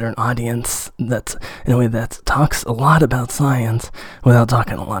to a modern audience that's in a way that talks a lot about science without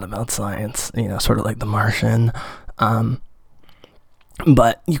talking a lot about science, sort of like The Martian.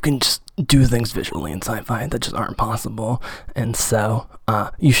 But you can just do things visually in sci-fi that just aren't possible, and so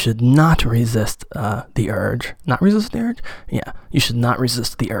you should not resist the urge. Not resist the urge? Yeah, you should not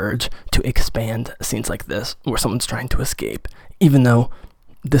resist the urge to expand scenes like this where someone's trying to escape, even though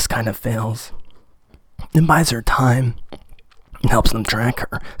this kind of fails. It buys her time and helps them track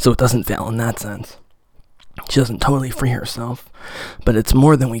her, so it doesn't fail in that sense. She doesn't totally free herself, but it's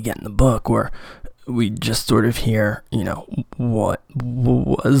more than we get in the book, where we just sort of hear, what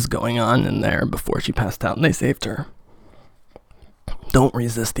was going on in there before she passed out and they saved her. Don't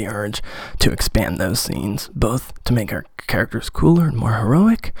resist the urge to expand those scenes, both to make our characters cooler and more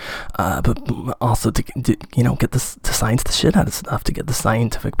heroic, but also to get this, to science the shit out of stuff, to get the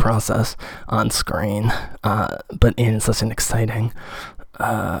scientific process on screen, but in such an exciting,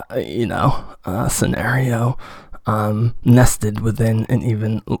 scenario, nested within an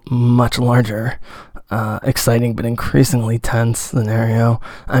even much larger, exciting but increasingly tense scenario.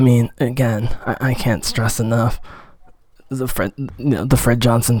 Again, I can't stress enough the Fred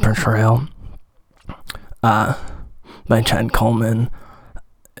Johnson portrayal by Chad Coleman.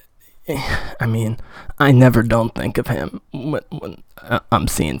 I mean, I never don't think of him when I'm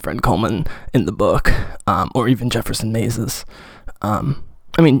seeing Fred Coleman in the book, or even Jefferson Mays's. I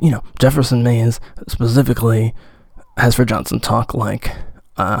mean, Jefferson Mays specifically has Fred Johnson talk like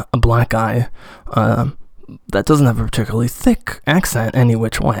a black guy that doesn't have a particularly thick accent any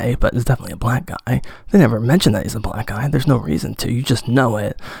which way, but is definitely a black guy. They never mention that he's a black guy. There's no reason to. You just know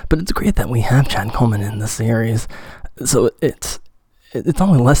it. But it's great that we have Chad Coleman in the series. So it's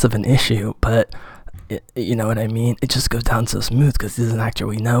only less of an issue, but you know what I mean? It just goes down so smooth because he's an actor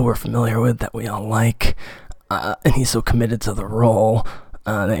we know, we're familiar with, that we all like, and he's so committed to the role.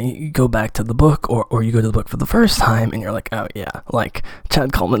 Then you go back to the book, or you go to the book for the first time, and you're like, oh yeah, like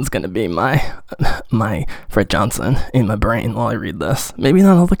Chad Coleman's gonna be my Fred Johnson in my brain while I read this. Maybe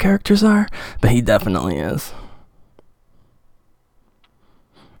not all the characters are, but he definitely is.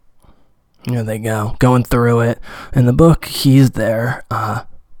 Here they go, going through it. In the book, he's there.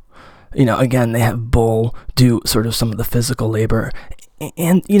 Again, they have Bull do sort of some of the physical labor,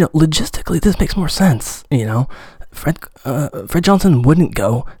 and logistically, this makes more sense. Fred Johnson wouldn't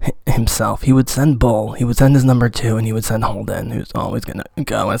go himself. He would send Bull, he would send his number 2, and he would send Holden, who's always going to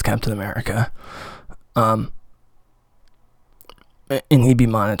go as Captain America. And he'd be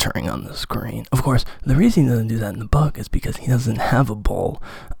monitoring on the screen. Of course, the reason he doesn't do that in the book is because he doesn't have a Bull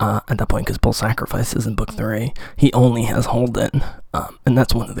at that point, because Bull sacrifices in book 3. He only has Holden. And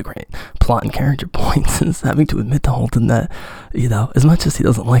that's one of the great plot and character points, is having to admit to Holden that, as much as he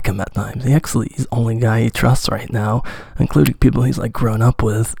doesn't like him at times, he's the only guy he trusts right now, including people he's like grown up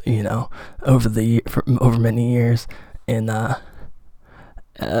with, over many years in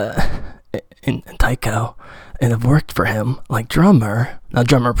Tycho, and have worked for him, like Drummer. Now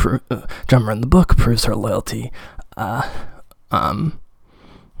Drummer in the book proves her loyalty, or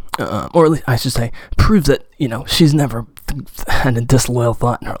at least I should say, proves that, she's never had a disloyal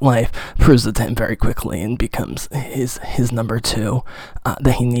thought in her life, proves it to him very quickly and becomes his number 2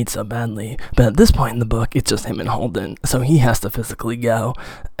 that he needs so badly. But at this point in the book, it's just him and Holden, so he has to physically go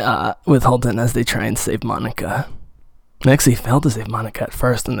with Holden as they try and save Monica. They actually failed to save Monica at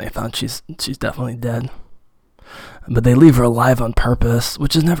first, and they thought she's definitely dead. But they leave her alive on purpose,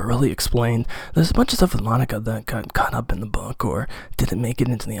 which is never really explained. There's a bunch of stuff with Monica that got caught up in the book, or didn't make it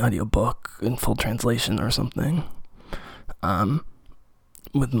into the audiobook in full translation or something.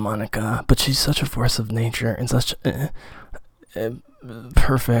 With Monica, but she's such a force of nature and such a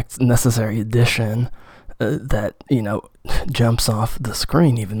perfect, necessary addition that, jumps off the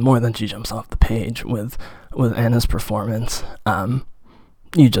screen even more than she jumps off the page with Anna's performance.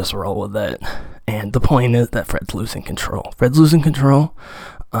 You just roll with it. And the point is that Fred's losing control. Fred's losing control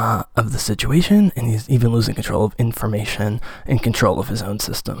of the situation, and he's even losing control of information and control of his own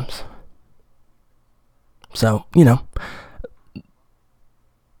systems. So,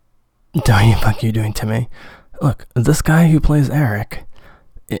 don't you fuck you doing to me. Look, this guy who plays Eric,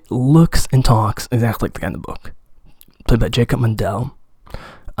 it looks and talks exactly like the guy in the book. Played by Jacob Mundell.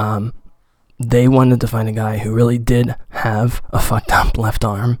 They wanted to find a guy who really did have a fucked up left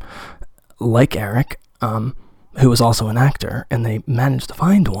arm, like Eric, who was also an actor, and they managed to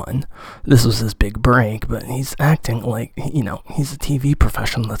find one. This was his big break, but he's acting like, he's a TV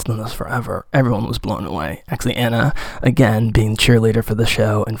professional that's done this forever. Everyone was blown away. Actually, Anna, again, being cheerleader for the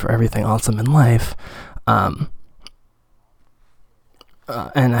show and for everything awesome in life, Anna,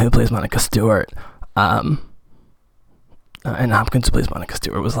 who plays Monica Stewart, and Hopkins, who plays Monica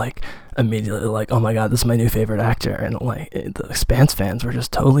Stewart, was immediately like, oh my god, this is my new favorite actor. And the Expanse fans were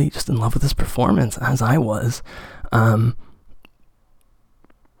just totally in love with his performance, as I was. He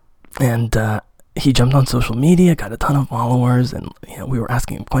jumped on social media, got a ton of followers, and we were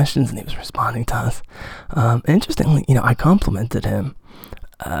asking him questions and he was responding to us. And interestingly, I complimented him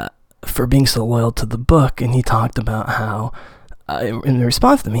for being so loyal to the book, and he talked about how in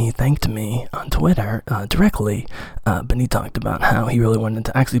response to me, he thanked me on Twitter directly, but he talked about how he really wanted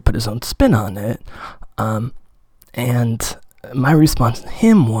to actually put his own spin on it. And my response to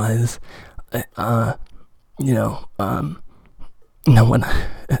him was, the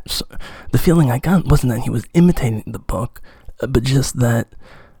feeling I got wasn't that he was imitating the book, but just that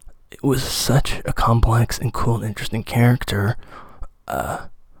it was such a complex and cool and interesting character out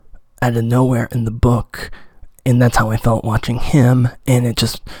of nowhere in the book. And that's how I felt watching him, and it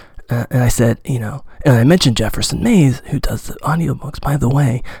just, and I said, and I mentioned Jefferson Mays, who does the audiobooks, by the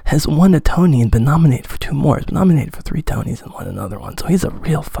way, has won a Tony and been nominated for 2 more. He's been nominated for 3 Tonys and won another one, so he's a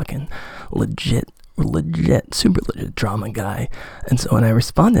real fucking legit, super legit drama guy. And so when I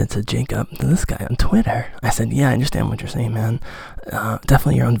responded to this guy on Twitter, I said, yeah, I understand what you're saying, man.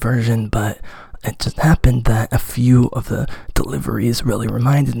 Definitely your own version, but it just happened that a few of the deliveries really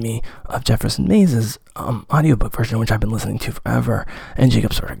reminded me of Jefferson Mays' audiobook version, which I've been listening to forever, and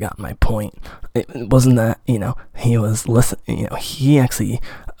Jacob sort of got my point. It wasn't that, he was listening, he actually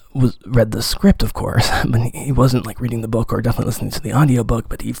read the script, of course, but he wasn't like reading the book or definitely listening to the audiobook,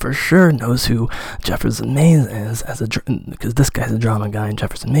 but he for sure knows who Jefferson Mays is because this guy's a drama guy and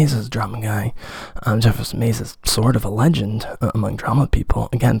Jefferson Mays is a drama guy. Jefferson Mays is sort of a legend among drama people.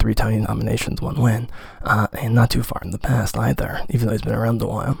 Again, 3 Tony nominations, 1 win, and not too far in the past either, even though he's been around a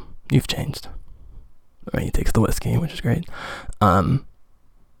while. You've changed. Right, he takes the whiskey, which is great. But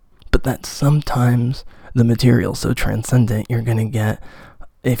that sometimes the material's so transcendent, you're gonna get,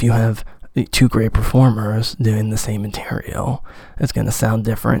 if you have 2 great performers doing the same material, it's going to sound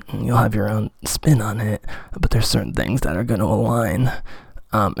different and you'll have your own spin on it, but there's certain things that are going to align.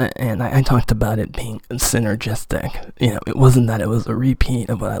 And I talked about it being synergistic. It wasn't that it was a repeat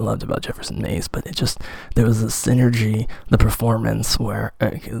of what I loved about Jefferson Mays, but there was a synergy, the performance where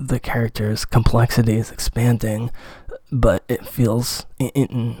the character's complexity is expanding, but it feels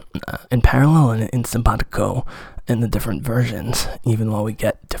in parallel and in simpatico in the different versions, even while we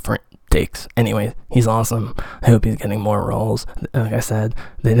get different takes. Anyway, he's awesome. I hope he's getting more roles. Like I said,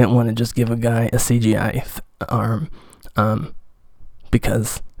 they didn't want to just give a guy a CGI arm,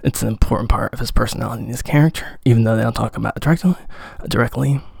 because it's an important part of his personality and his character, even though they don't talk about it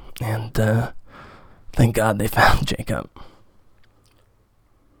directly. And thank God they found Jacob.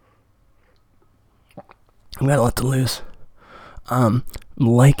 I've got a lot to lose.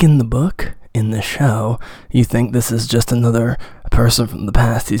 Like in the book, in the show, you think this is just another person from the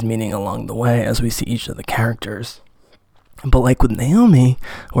past he's meeting along the way as we see each of the characters. But like with Naomi,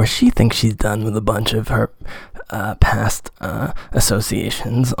 where she thinks she's done with a bunch of her past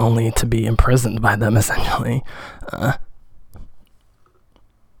associations, only to be imprisoned by them, essentially,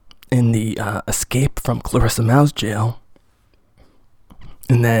 in the escape from Clarissa Mao's jail,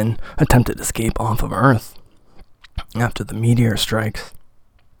 and then attempted escape off of Earth after the meteor strikes.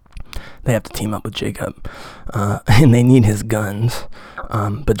 They have to team up with Jacob, and they need his guns,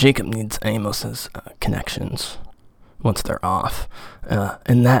 but Jacob needs Amos's connections once they're off,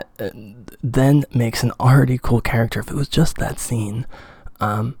 and that then makes an already cool character. If it was just that scene,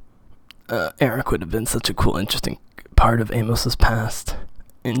 Eric would have been such a cool, interesting part of Amos's past,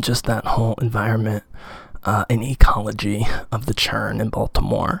 in just that whole environment and ecology of the churn in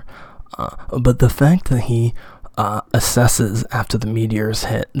Baltimore. But the fact that he assesses after the meteors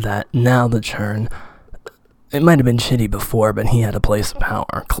hit that now the churn, it might have been shitty before, but he had a place of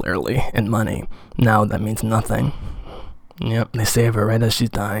power, clearly, and money. Now that means nothing. Yep, they save her right as she's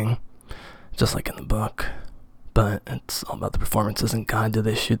dying, just like in the book. But it's all about the performances, and God, did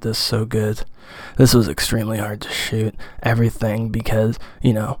they shoot this so good. This was extremely hard to shoot, everything, because,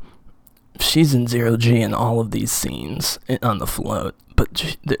 she's in 0G in all of these scenes on the float,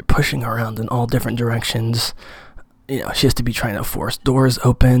 but they're pushing her around in all different directions. She has to be trying to force doors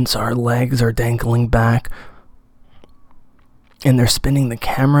open, so her legs are dangling back. And they're spinning the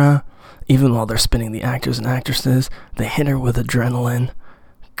camera, even while they're spinning the actors and actresses. They hit her with adrenaline.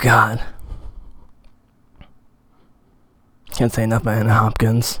 God. Can't say enough about Anna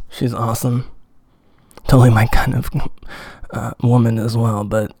Hopkins. She's awesome. Totally my kind of woman as well,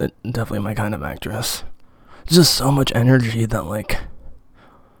 but definitely my kind of actress. Just so much energy that,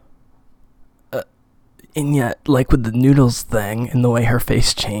 and yet, like with the noodles thing, and the way her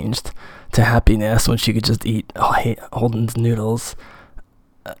face changed to happiness when she could just eat Holden's noodles,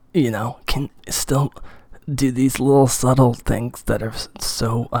 can still do these little subtle things that are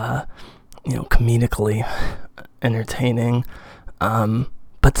so, comedically entertaining,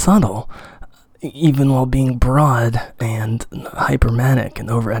 but subtle, even while being broad and hypermanic and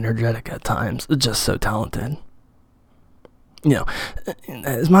over-energetic at times. Just so talented.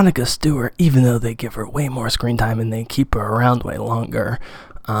 As Monica Stewart, even though they give her way more screen time and they keep her around way longer,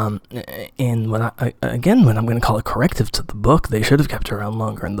 and what I'm going to call a corrective to the book, they should have kept her around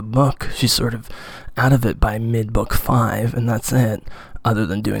longer in the book. She's sort of out of it by mid-book 5, and that's it, other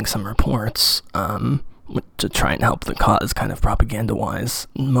than doing some reports to try and help the cause, kind of propaganda-wise,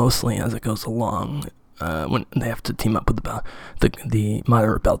 mostly as it goes along. When they have to team up with the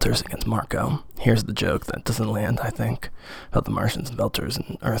moderate Belters against Marco. Here's the joke that doesn't land, I think, about the Martians and Belters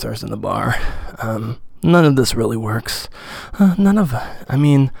and Earthers in the bar. None of this really works.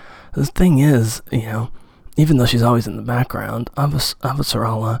 The thing is, even though she's always in the background,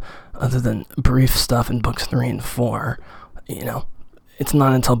 Avasarala, other than brief stuff in books 3 and 4, it's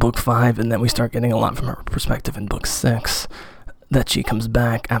not until book 5, and then we start getting a lot from her perspective in book 6, that she comes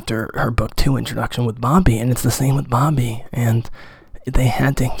back after her book 2 introduction with Bobby, and it's the same with Bobby, and they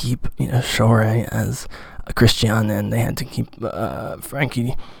had to keep, Shore as Christian, and they had to keep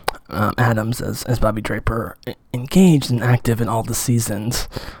Frankie Adams as Bobby Draper engaged and active in all the seasons,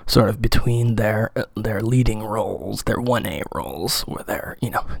 sort of between their leading roles, their 1A roles, where they're,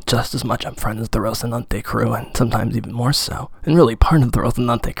 just as much upfront as the Rocinante crew, and sometimes even more so. And really part of the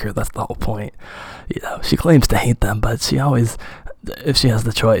Rocinante crew, that's the whole point. She claims to hate them, but she always, if she has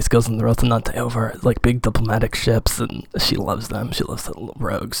the choice, goes on the Rocinante over like big diplomatic ships, and she loves them. She loves the little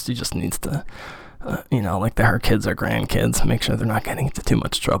rogues. She just needs to like they're her kids or grandkids, make sure they're not getting into too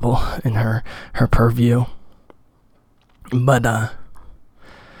much trouble in her purview. But,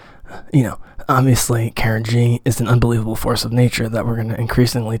 obviously, Kara G is an unbelievable force of nature that we're going to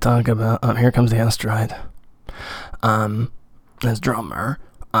increasingly talk about. Here comes the asteroid, as drummer.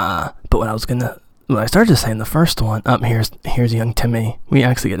 But what I started to say in the first one, here's young Timmy. We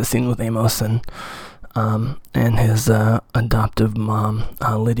actually get a scene with Amos and his adoptive mom,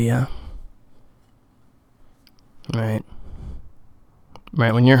 Lydia. Right.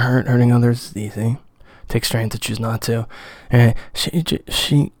 When you're hurting others is easy. Takes strength to choose not to. And she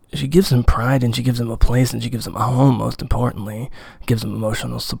gives him pride, and she gives him a place, and she gives him a home. Most importantly, gives him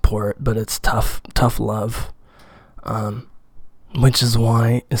emotional support. But it's tough love, which is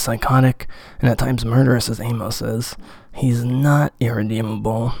why, as psychotic and at times murderous as Amos is, he's not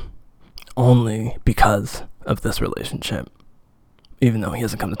irredeemable, only because of this relationship. Even though he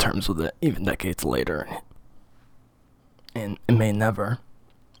hasn't come to terms with it, even decades later. And it may never.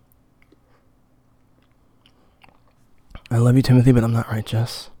 I love you, Timothy, but I'm not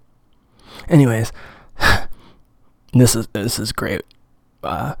righteous. Anyways, this is great.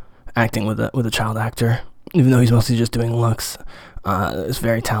 Acting with a child actor, even though he's mostly just doing looks. Is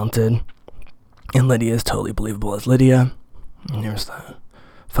very talented, and Lydia is totally believable as Lydia. And there's the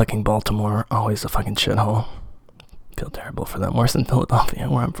fucking Baltimore, always a fucking shithole. Feel terrible for them. Worse than Philadelphia,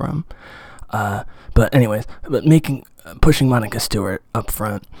 where I'm from. But anyways, pushing Monica Stewart up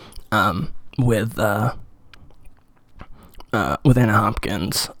front, with Anna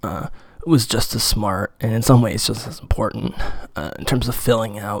Hopkins, was just as smart, and in some ways just as important, in terms of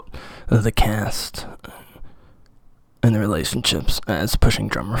filling out the cast and the relationships, as pushing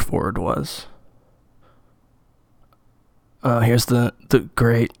Drummer forward was. Here's the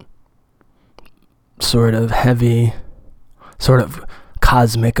great, sort of heavy, sort of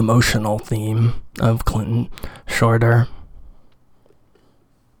cosmic emotional theme of Clinton Shorter.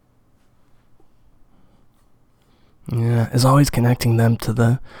 Yeah, is always connecting them to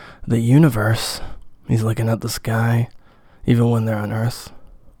the universe. He's looking at the sky, even when they're on Earth.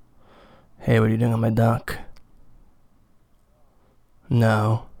 Hey, what are you doing on my duck?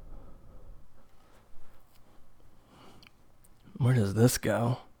 No. Where does this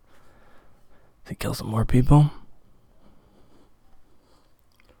go? Does he kill some more people?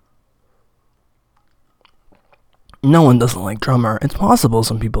 No one doesn't like Drummer. It's possible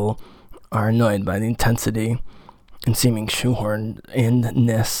some people are annoyed by the intensity and seeming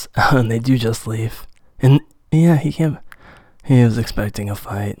shoehornedness, and they do just leave. And yeah, he was expecting a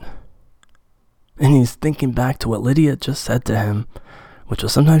fight. And he's thinking back to what Lydia just said to him, which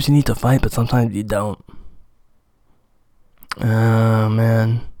was sometimes you need to fight, but sometimes you don't. Oh,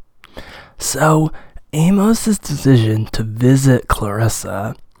 man. So, Amos's decision to visit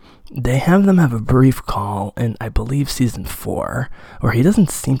Clarissa, they have them have a brief call in, I believe, season 4, where he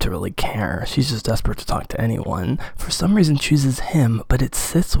doesn't seem to really care. She's just desperate to talk to anyone. For some reason chooses him, but it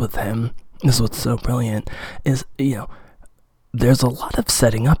sits with him. This is what's so brilliant, is, there's a lot of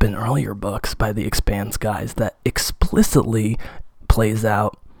setting up in earlier books by the Expanse guys that explicitly plays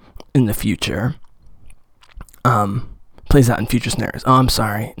out in the future. Plays out in future scenarios. Oh, I'm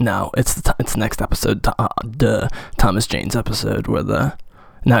sorry. No, it's next episode, the Thomas Jane's episode, where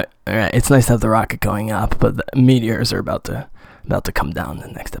it's nice to have the rocket going up, but the meteors are about to come down in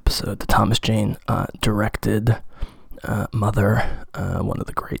the next episode. The Thomas Jane directed Mother, one of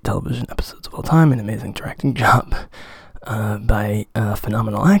the great television episodes of all time, an amazing directing job by a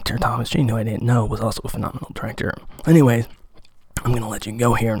phenomenal actor. Thomas Jane, who I didn't know was also a phenomenal director. Anyways, I'm going to let you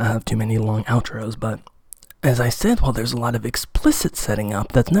go here and not have too many long outros, but as I said, while there's a lot of explicit setting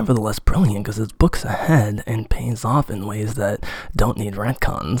up, that's nevertheless brilliant because it books ahead and pays off in ways that don't need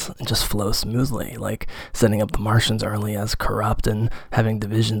retcons and just flow smoothly, like setting up the Martians early as corrupt and having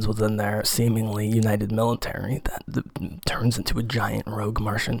divisions within their seemingly united military that turns into a giant rogue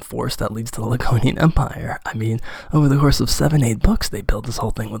Martian force that leads to the Laconian Empire. I mean, over the course of 7-8 books, they built this whole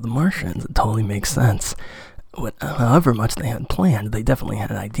thing with the Martians. It totally makes sense. However much they had planned, they definitely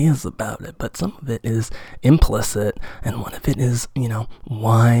had ideas about it, but some of it is implicit, and one of it is,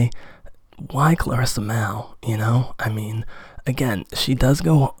 why Clarissa Mao, I mean, again, she does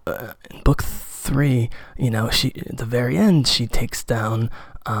go in book 3. She at the very end she takes down.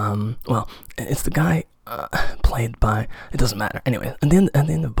 Well, it's the guy played by. It doesn't matter. Anyway, at the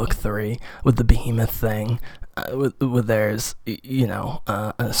end of book 3, with the behemoth thing, with there's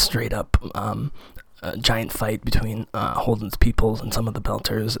a straight up giant fight between Holden's peoples and some of the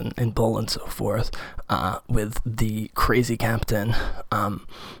Belters and Bull and so forth, with the crazy captain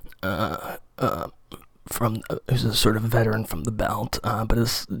from who's a sort of veteran from the Belt, but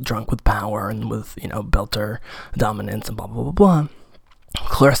is drunk with power and with Belter dominance and blah blah blah blah.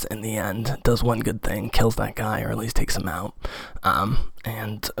 Clarissa, in the end, does one good thing, kills that guy, or at least takes him out,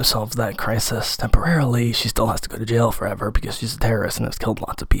 and solves that crisis temporarily. She still has to go to jail forever because she's a terrorist and has killed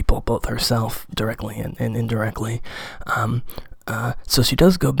lots of people, both herself directly and indirectly. So she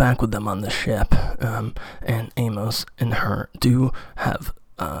does go back with them on the ship, and Amos and her do have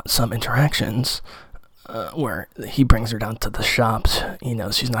some interactions where he brings her down to the shops. He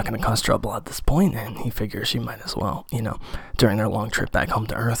knows she's not going to cause trouble at this point, and he figures she might as well, during their long trip back home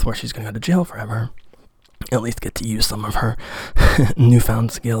to Earth, where she's going to go to jail forever, at least get to use some of her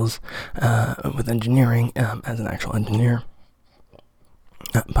newfound skills with engineering as an actual engineer.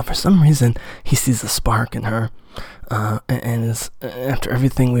 But for some reason, he sees a spark in her, and is, after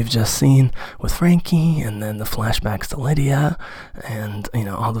everything we've just seen with Frankie, and then the flashbacks to Lydia, and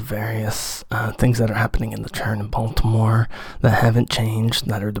all the various things that are happening in the turn in Baltimore that haven't changed,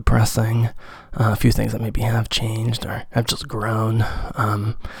 that are depressing, a few things that maybe have changed or have just grown.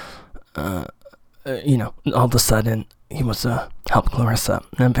 All of a sudden, he wants to help Clarissa,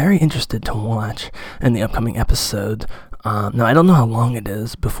 and I'm very interested to watch in the upcoming episode. Now, I don't know how long it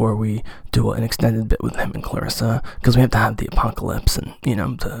is before we do an extended bit with him and Clarissa, because we have to have the apocalypse and,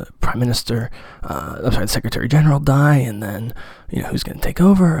 the Prime Minister, the Secretary General die, and then, who's going to take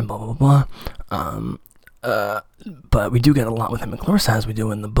over, and blah, blah, blah. But we do get a lot with him and Clarissa, as we do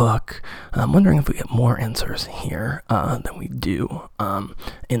in the book. I'm wondering if we get more answers here than we do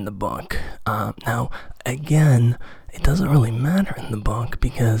in the book. Now, again, it doesn't really matter in the book,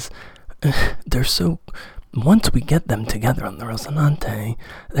 because they're so... Once we get them together on the Rocinante,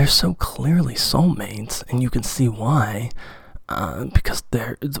 they're so clearly soulmates, and you can see why, because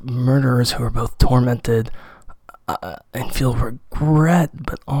they're the murderers who are both tormented and feel regret,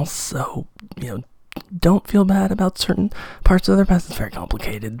 but also, don't feel bad about certain parts of their past. It's very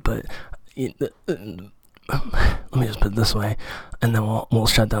complicated, but let me just put it this way, and then we'll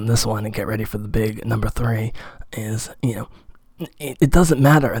shut down this one and get ready for the big number 3, is, it doesn't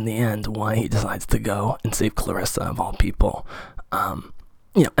matter in the end why he decides to go and save Clarissa, of all people.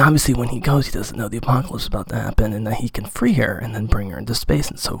 Obviously when he goes, he doesn't know the apocalypse is about to happen and that he can free her and then bring her into space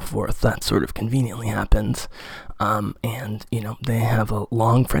and so forth. That sort of conveniently happens. And they have a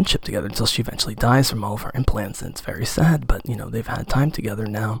long friendship together until she eventually dies from all of her implants, and it's very sad, but, they've had time together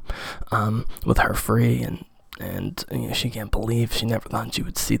now, with her free, and she can't believe she never thought she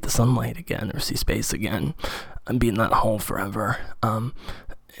would see the sunlight again or see space again and be in that hole forever.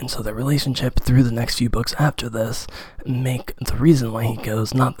 And so their relationship through the next few books after this make the reason why he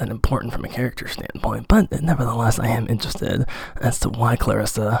goes not that important from a character standpoint, but nevertheless I am interested as to why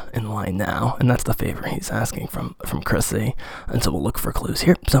Clarissa and why now, and that's the favor he's asking from Chrissy, and so we'll look for clues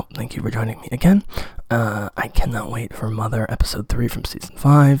here. So thank you for joining me again. I cannot wait for Mother episode 3 from season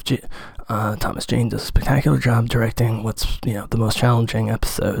 5. Thomas Jane does a spectacular job directing what's the most challenging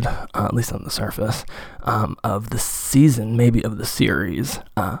episode, at least on the surface, of the season, maybe of the series,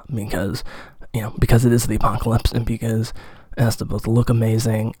 because it is the apocalypse, and because it has to both look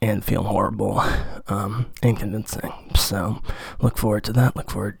amazing and feel horrible, and convincing. So look forward to that.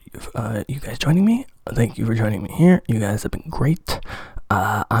 Look forward you guys joining me. Thank you for joining me here. You guys have been great.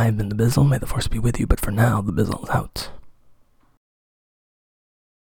 I've been the Bizzle. May the force be with you. But for now, the Bizzle is out.